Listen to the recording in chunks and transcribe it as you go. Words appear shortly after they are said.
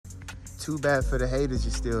Too bad for the haters,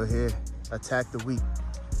 you're still here. Attack the weak.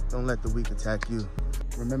 Don't let the weak attack you.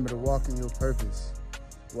 Remember to walk in your purpose.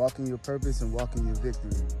 Walk in your purpose and walk in your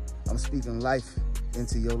victory. I'm speaking life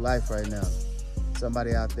into your life right now.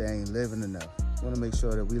 Somebody out there ain't living enough. I want to make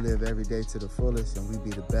sure that we live every day to the fullest and we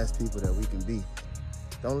be the best people that we can be.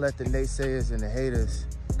 Don't let the naysayers and the haters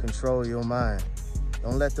control your mind.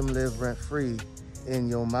 Don't let them live rent-free in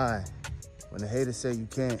your mind. When the haters say you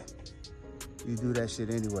can't, you do that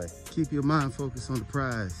shit anyway. Keep your mind focused on the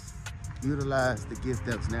prize. Utilize the gift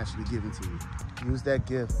that was naturally given to you. Use that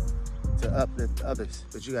gift to uplift others,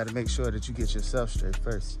 but you gotta make sure that you get yourself straight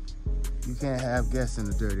first. You can't have guests in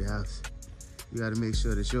a dirty house. You gotta make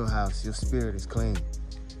sure that your house, your spirit is clean.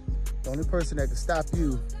 The only person that can stop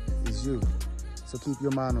you is you. So keep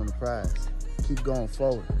your mind on the prize. Keep going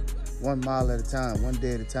forward. 1 mile at a time, 1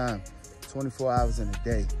 day at a time, 24 hours in a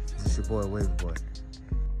day. This is your boy, Wavy Boy.